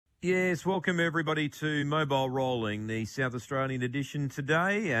Yes, welcome everybody to Mobile Rolling, the South Australian edition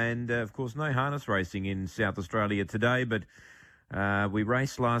today. And of course, no harness racing in South Australia today, but we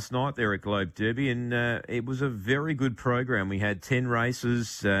raced last night there at Globe Derby, and it was a very good program. We had 10 races,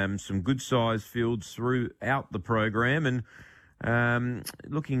 some good sized fields throughout the program, and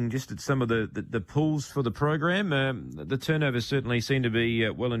looking just at some of the pools for the program, the turnover certainly seemed to be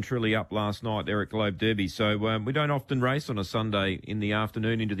well and truly up last night there at Globe Derby. So we don't often race on a Sunday in the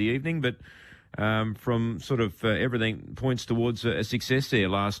afternoon into the evening, but from sort of everything points towards a success there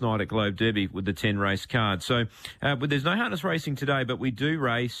last night at Globe Derby with the 10 race card. So there's no harness racing today, but we do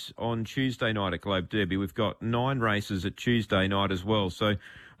race on Tuesday night at Globe Derby. We've got 9 races at Tuesday night as well. So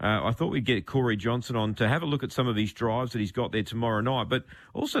I thought we'd get Corey Johnson on to have a look at some of his drives that he's got there tomorrow night, but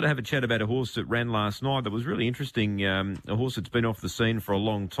also to have a chat about a horse that ran last night that was really interesting, a horse that's been off the scene for a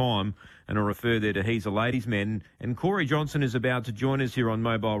long time, and I'll refer there to He's a Ladies' Man. And Corey Johnson is about to join us here on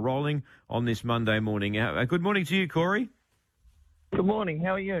Mobile Rolling on this Monday morning. Good morning to you, Corey. Good morning.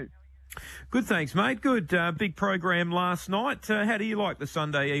 How are you? Good, thanks, mate. Good. Big program last night. How do you like the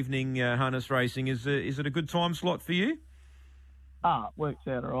Sunday evening harness racing? Is it a good time slot for you? It works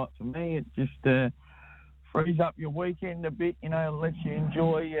out all right for me. It just frees up your weekend a bit, lets you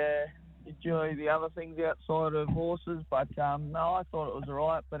enjoy the other things outside of horses. But, no, I thought it was all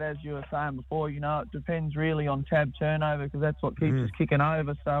right. But as you were saying before, it depends really on tab turnover because that's what keeps us kicking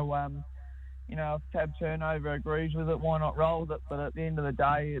over. So, if tab turnover agrees with it, why not roll with it? But at the end of the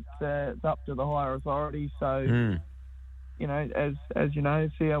day, it's up to the higher authority. So, as you know,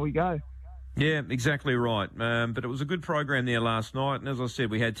 see how we go. Yeah, exactly right. But it was a good program there last night. And as I said,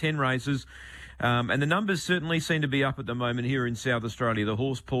 we had 10 races. And the numbers certainly seem to be up at the moment here in South Australia. The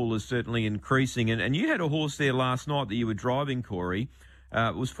horse pool is certainly increasing. And you had a horse there last night that you were driving, Corey.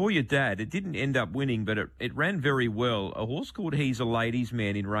 It was for your dad. It didn't end up winning, but it ran very well. A horse called He's a Ladies'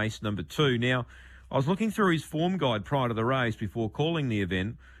 Man in race number 2. Now, I was looking through his form guide prior to the race before calling the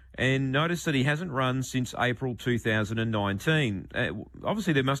event, and noticed that he hasn't run since April 2019.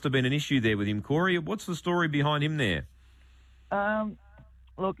 Obviously, there must have been an issue there with him, Corey. What's the story behind him there?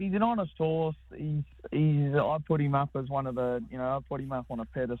 Look, he's an honest horse. I put him up as one of the, I put him up on a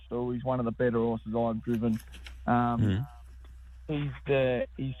pedestal. He's one of the better horses I've driven.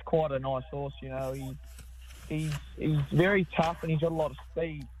 He's quite a nice horse, He's very tough and he's got a lot of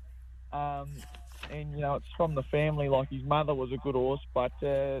speed. And it's from the family. Like his mother was a good horse, but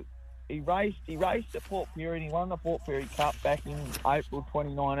he raced at Port Pirie. He won the Port Pirie Cup back in April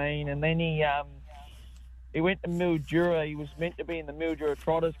 2019, and then he went to Mildura. He was meant to be in the Mildura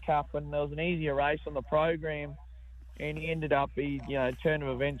Trotters Cup, and there was an easier race on the program, and he ended up turn of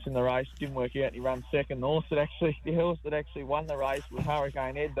events in the race didn't work out. And he ran second. The horse that actually won the race was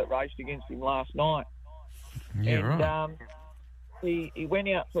Hurricane Ed that raced against him last night. Yeah, and, right. He went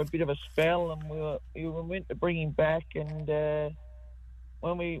out for a bit of a spell, and we went to bring him back. And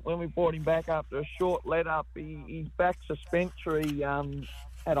when we brought him back after a short let up, his back suspensory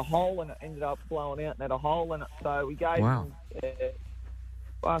had a hole in it. Ended up blowing out and had a hole in it. So we gave him.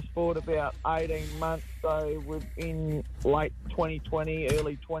 Fast forward about 18 months, so we're in late 2020,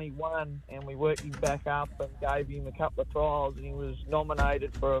 early 21, and we worked him back up and gave him a couple of trials, and he was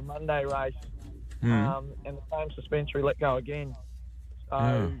nominated for a Monday race. And the same suspensory let go again.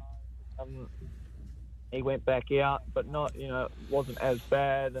 So he went back out, but not, it wasn't as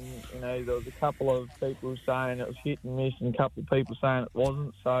bad. And, there was a couple of people saying it was hit and miss and a couple of people saying it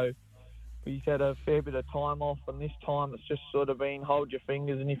wasn't. So he's had a fair bit of time off, and this time it's just sort of been hold your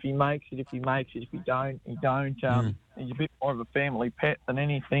fingers, and if he makes it, if he makes it, if he don't, he don't. He's a bit more of a family pet than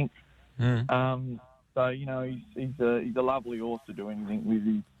anything. So, he's a lovely horse to do anything with.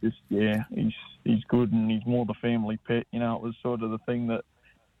 He's good, and he's more the family pet. It was sort of the thing that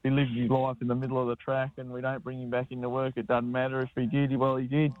he lives his life in the middle of the track, and we don't bring him back into work. It doesn't matter if he did. Well, he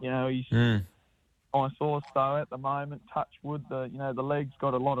did. He's nice horse. So at the moment, touch wood, the leg's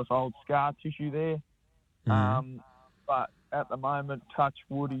got a lot of old scar tissue there. But at the moment, touch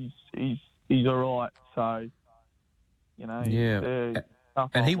wood, he's all right. So,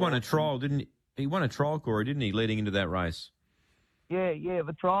 and he won a trial, didn't he? He won a trial, Corey, didn't he, leading into that race? Yeah.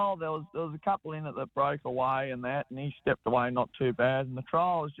 The trial, there was a couple in it that broke away and he stepped away not too bad. And the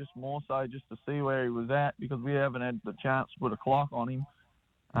trial was just more so just to see where he was at, because we haven't had the chance to put a clock on him.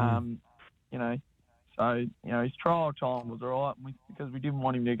 So, his trial time was all right because we didn't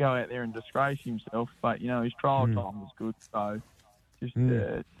want him to go out there and disgrace himself. But, his trial time was good. So, just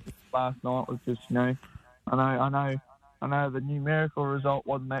last night was just, I know the numerical result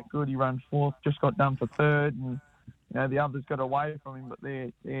wasn't that good. He ran fourth, just got done for third, and the others got away from him. But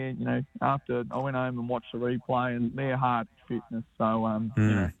they're after I went home and watched the replay, and they're hard fitness. So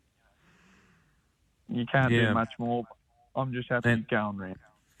you can't Yeah. do much more. I'm just happy he's going round.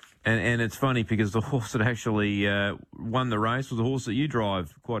 And it's funny because the horse that actually won the race was a horse that you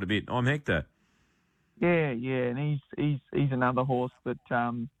drive quite a bit. I'm Hector. Yeah, and he's another horse that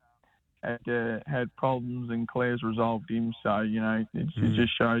had problems, and Claire's resolved him. So it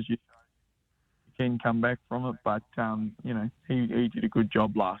just shows you can come back from it. But he did a good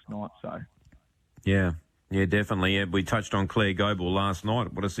job last night. So Yeah, definitely. Yeah, we touched on Claire Goble last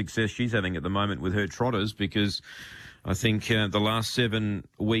night. What a success she's having at the moment with her trotters, because I think the last 7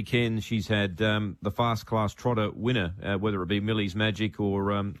 weekends she's had the fast class trotter winner, whether it be Millie's Magic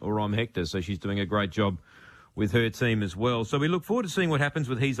or I'm Hector. So she's doing a great job with her team as well. So we look forward to seeing what happens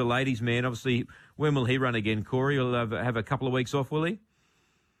with He's a Ladies Man. Obviously, when will he run again, Corey? He'll have a couple of weeks off, will he?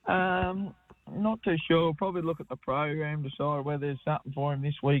 Not too sure. Probably look at the program, decide whether there's something for him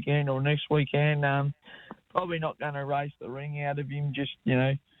this weekend or next weekend. Probably not going to race the ring out of him, just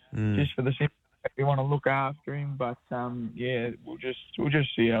for the simple fact we want to look after him. But we'll just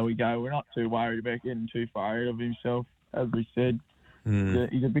see how we go. We're not too worried about getting too far out of himself, as we said.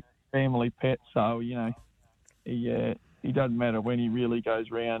 He's a big family pet, so he doesn't matter when he really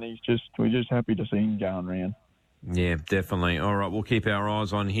goes round. We're just happy to see him going round. Yeah, definitely. All right, we'll keep our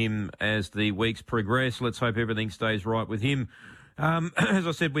eyes on him as the weeks progress. Let's hope everything stays right with him. As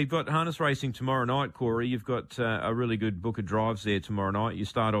I said, we've got harness racing tomorrow night, Corey. You've got a really good book of drives there tomorrow night. You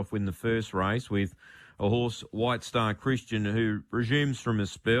start off in the first race with a horse, White Star Christian, who resumes from a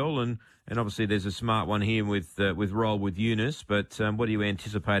spell, and obviously there's a smart one here with Roll with Eunice. But what are you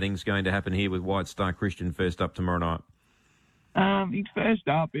anticipating is going to happen here with White Star Christian first up tomorrow night? He's first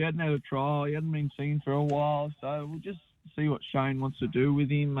up. He hadn't had a trial. He hadn't been seen for a while, so we'll just see what Shane wants to do with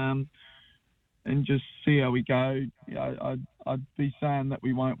him, and just see how we go. I'd be saying that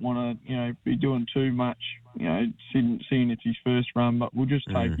we won't want to, be doing too much, seeing it's his first run, but we'll just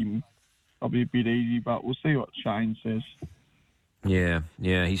take him probably a bit easy. But we'll see what Shane says. Yeah,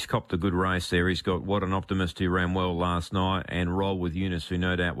 he's copped a good race there. He's got What an Optimist, who ran well last night, and Roll with Eunice, who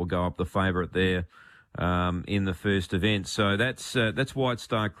no doubt will go up the favourite there in the first event. So that's White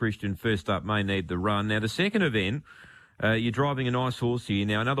Star Christian first up, may need the run. Now, the second event, you're driving a nice horse here.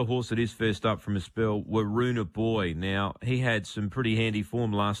 Now, another horse that is first up from a spell, Waruna Boy. Now, he had some pretty handy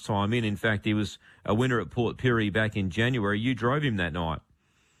form last time in. In fact, he was a winner at Port Pirie back in January. You drove him that night.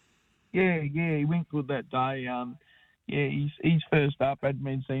 Yeah, he went good that day. He's first up, hadn't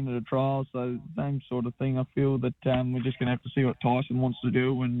been seen at a trial, so same sort of thing. I feel that we're just going to have to see what Tyson wants to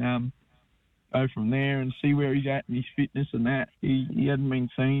do and go from there and see where he's at in his fitness and that. He hadn't been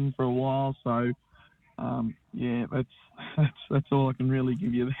seen for a while, so that's all I can really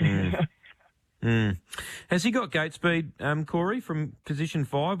give you there. Has he got gate speed, Corey, from position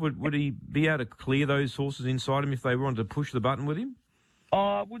 5? Would he be able to clear those horses inside him if they wanted to push the button with him?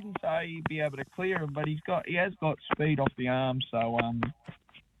 I wouldn't say he'd be able to clear him, but he has got speed off the arm, so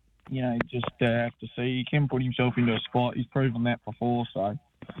just have to see. He can put himself into a spot. He's proven that before, so.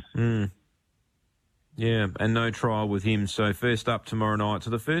 Yeah, and no trial with him. So first up tomorrow night. So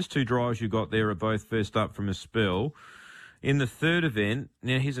the first 2 drives you got there are both first up from a spell. In the third event,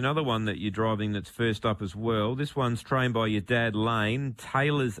 now here's another one that you're driving that's first up as well. This one's trained by your dad, Lane,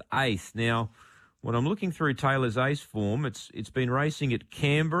 Taylor's Ace. Now, when I'm looking through Taylor's Ace form, it's been racing at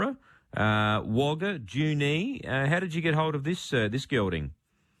Canberra, Wagga, Junee. How did you get hold of this gelding?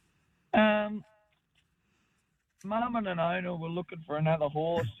 Mum and an owner were looking for another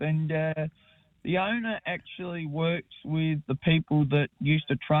horse, and the owner actually works with the people that used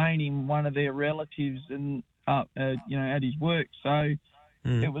to train him, one of their relatives, and at his work. So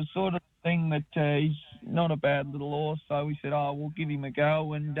it was sort of a thing that he's not a bad little horse. So we said, we'll give him a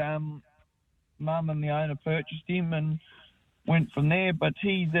go. And Mum and the owner purchased him and went from there. But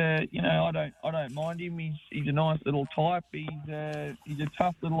he's, I don't mind him. He's a nice little type. He's a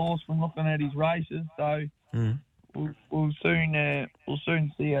tough little horse from looking at his races. So. We'll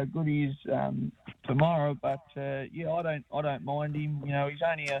soon see how good he is tomorrow. But I don't mind him.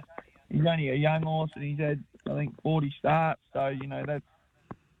 He's only a young horse, and he's had, I think, 40 starts. So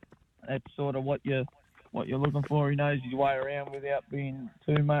that's sort of what you're looking for. He knows his way around without being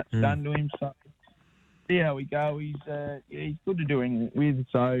too much done to him. So see how we go. He's good to doing it with.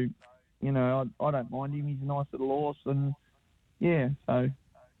 So I don't mind him. He's a nice little horse, and so.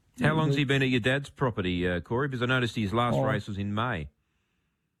 How long's he been at your dad's property, Corey? Because I noticed his last race was in May. I'd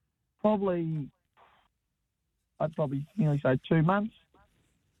probably nearly say 2 months.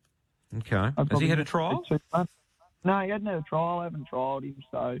 Okay. Has he had a trial? 2 months. No, he hadn't had a trial. I haven't trialled him,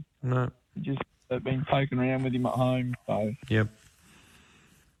 so no. Just been poking around with him at home. So yep.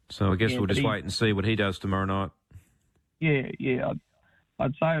 So I guess we'll just wait and see what he does tomorrow night. Yeah.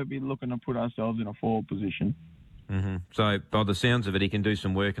 I'd say we'd be looking to put ourselves in a forward position. Mm-hmm. So by the sounds of it, he can do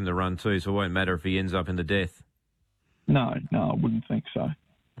some work in the run too, so it won't matter if he ends up in the death. No, I wouldn't think so.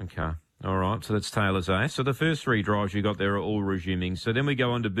 Okay. All right, so that's Taylor's ace. So the first 3 drives you got there are all resuming. So then we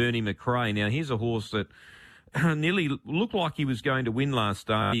go on to Bernie McRae. Now, here's a horse that nearly looked like he was going to win last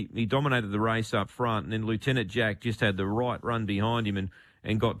day. He dominated the race up front, and then Lieutenant Jack just had the right run behind him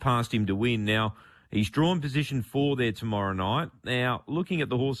and got past him to win. Now, he's drawn position 4 there tomorrow night. Now, looking at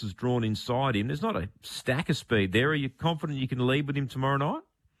the horses drawn inside him, there's not a stack of speed there. Are you confident you can lead with him tomorrow night?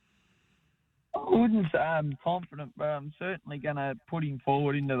 I wouldn't say I'm confident, but I'm certainly going to put him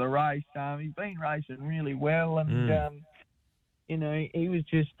forward into the race. He's been racing really well, and, you know, he was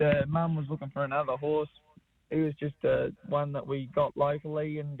just, Mum was looking for another horse. He was just one that we got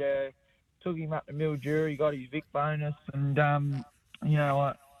locally and took him up to Mildura. He got his Vic bonus, and,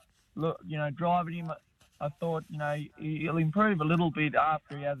 driving him, I thought, you know, he'll improve a little bit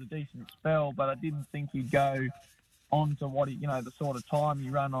after he has a decent spell, but I didn't think he'd go on to what the sort of time he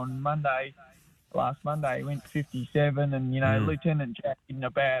ran on Monday. Last Monday he went 57, and Lieutenant Jack isn't a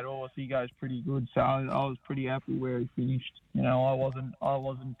bad horse. He goes pretty good, so I was pretty happy where he finished. I wasn't.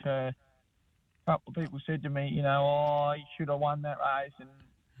 A couple of people said to me, he should have won that race, and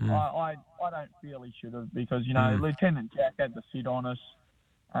I don't feel he should have, because Lieutenant Jack had to sit on us.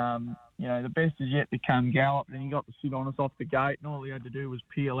 The best is yet to come. Galloped, and he got to sit on us off the gate, and all he had to do was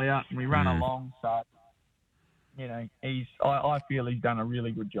peel out, and we ran along. So I feel he's done a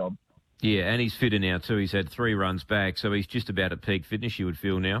really good job. Yeah, and he's fitter now too. He's had 3 runs back, so he's just about at peak fitness, you would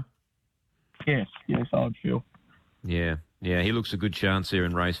feel now. Yes, I would feel. Yeah, he looks a good chance there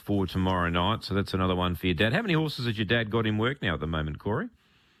in race 4 tomorrow night, so that's another one for your dad. How many horses has your dad got in work now at the moment, Corey?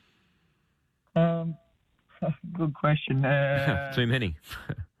 Good question. Too many.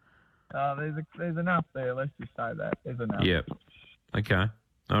 There's enough there, let's just say that. There's enough. Yeah. Okay.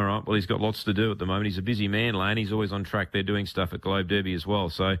 All right. Well, he's got lots to do at the moment. He's a busy man, Lane. He's always on track there doing stuff at Globe Derby as well.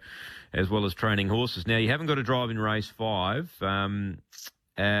 So, as well as training horses. Now, you haven't got to drive in race 5.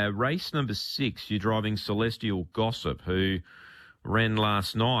 Race number 6, you're driving Celestial Gossip, who ran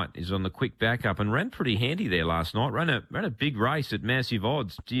last night, is on the quick backup and ran pretty handy there last night. Ran a big race at massive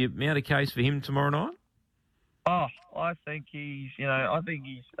odds. Do you mount a case for him tomorrow night? Oh, I think he's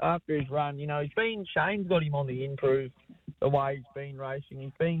after his run, Shane's got him on the improve the way he's been racing.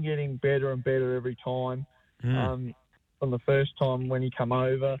 He's been getting better and better every time from the first time when he come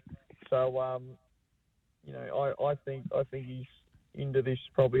over. So, I think he's into this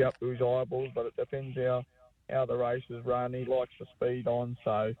probably up to his eyeballs, but it depends how the races run. He likes the speed on,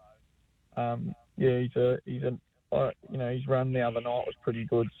 so, his run the other night was pretty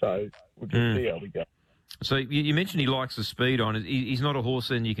good, so we'll just see how we go. So you mentioned he likes the speed on. He's not a horse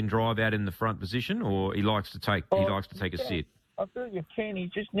then you can drive out in the front position, or he likes to take a sit. I feel you can. He's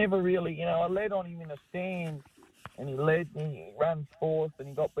just never really, I led on him in a stand, and he runs 4th, and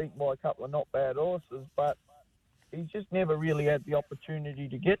he got beaten by a couple of not bad horses, but he's just never really had the opportunity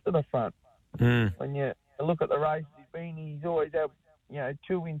to get to the front. When you look at the races he's always had,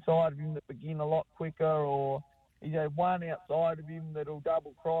 2 inside of him that begin a lot quicker, or he's had 1 outside of him that'll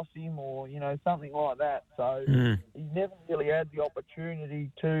double cross him, or, something like that. So he's never really had the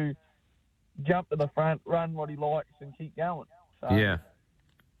opportunity to jump to the front, run what he likes, and keep going. So, yeah.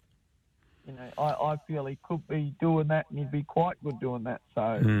 I feel he could be doing that, and he'd be quite good doing that.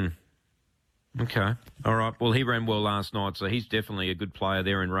 So. Okay. All right. Well, he ran well last night, so he's definitely a good player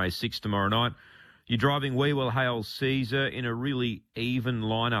there in race 6 tomorrow night. You're driving We Will Hail Caesar in a really even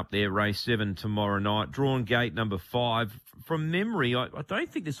lineup there, race 7 tomorrow night. Drawn gate number 5. From memory, I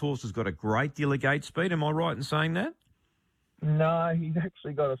don't think this horse has got a great deal of gate speed. Am I right in saying that? No, he's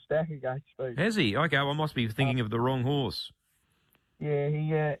actually got a stack of gate speed. Has he? Okay, well, I must be thinking of the wrong horse. Yeah,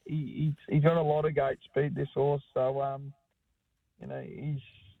 he's got a lot of gate speed, this horse. So, he's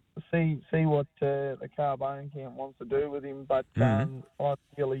see what the Carbone camp wants to do with him. But I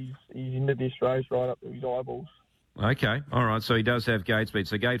feel he's into this race right up to his eyeballs. Okay, all right. So he does have gate speed.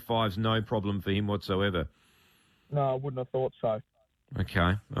 So gate 5's no problem for him whatsoever. No, I wouldn't have thought so.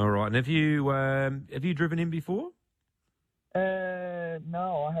 Okay, all right. And have you driven him before?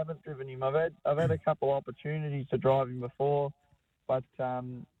 No, I haven't driven him. I've had a couple of opportunities to drive him before, but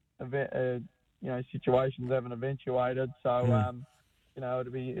situations haven't eventuated. So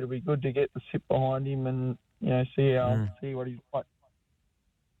it'll be good to get the sit behind him and see what he's like.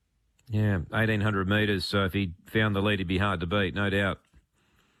 Yeah, 1,800 metres. So if he found the lead, he'd be hard to beat, no doubt.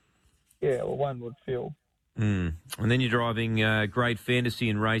 Yeah, well, one would feel. And then you're driving Great Fantasy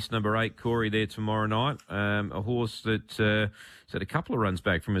in race number 8, Corey, there tomorrow night. A horse that's had a couple of runs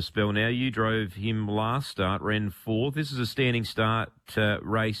back from a spell now. You drove him last start, ran 4th. This is a standing start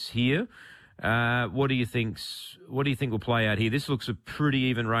race here. What do you think will play out here? This looks a pretty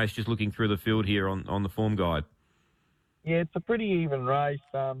even race just looking through the field here on the form guide. Yeah, it's a pretty even race.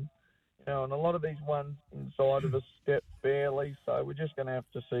 And a lot of these ones inside of us step fairly, so we're just going to have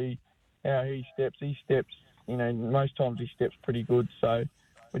to see how he steps. He steps, most times he steps pretty good, so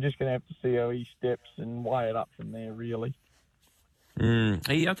we're just going to have to see how he steps and weigh it up from there, really.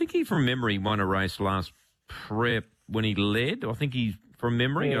 I think he, from memory, won a race last prep when he led. I think he, from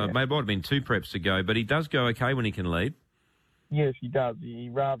memory, Yeah. it might have been 2 preps ago, but he does go okay when he can lead. Yes, he does.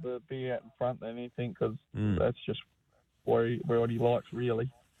 He'd rather be out in front than anything because that's just what he likes, really.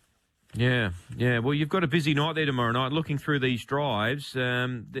 Yeah. Well, you've got a busy night there tomorrow night. Looking through these drives,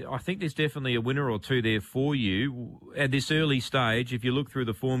 I think there's definitely a winner or two there for you. At this early stage, if you look through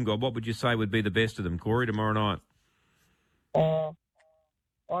the form guide, what would you say would be the best of them, Corey, tomorrow night?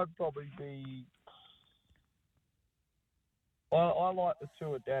 I'd probably be... I like the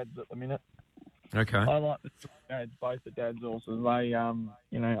 2 of Dad's at the minute. Okay. I like the 2 of Dad's, both of Dad's horses. They, I'm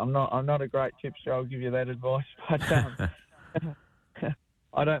not a great tipster, I'll give you that advice, but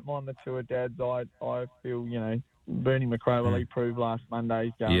I don't mind the 2 of Dad's. I feel, Bernie McCrory proved last Monday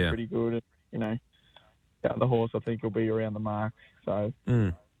he's going pretty good. And, the other horse I think will be around the mark. So.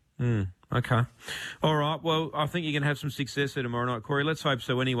 Okay. All right. Well, I think you're going to have some success there tomorrow night, Corey. Let's hope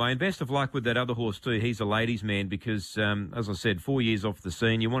so anyway. And best of luck with that other horse too. He's a ladies' man because, as I said, 4 years off the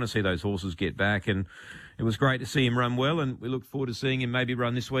scene. You want to see those horses get back. And it was great to see him run well. And we look forward to seeing him maybe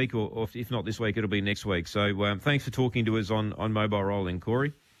run this week or if not this week, it'll be next week. So thanks for talking to us on Mobile Rolling,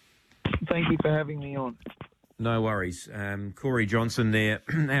 Corey. Thank you for having me on. No worries. Corey Johnson there,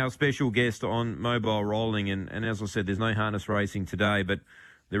 our special guest on Mobile Rolling. And as I said, there's no harness racing today, but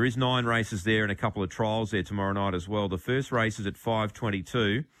there is 9 races there and a couple of trials there tomorrow night as well. The first race is at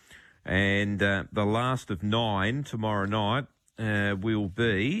 5:22 and the last of 9 tomorrow night will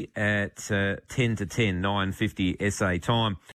be at 10 to 10, 9:50 SA time.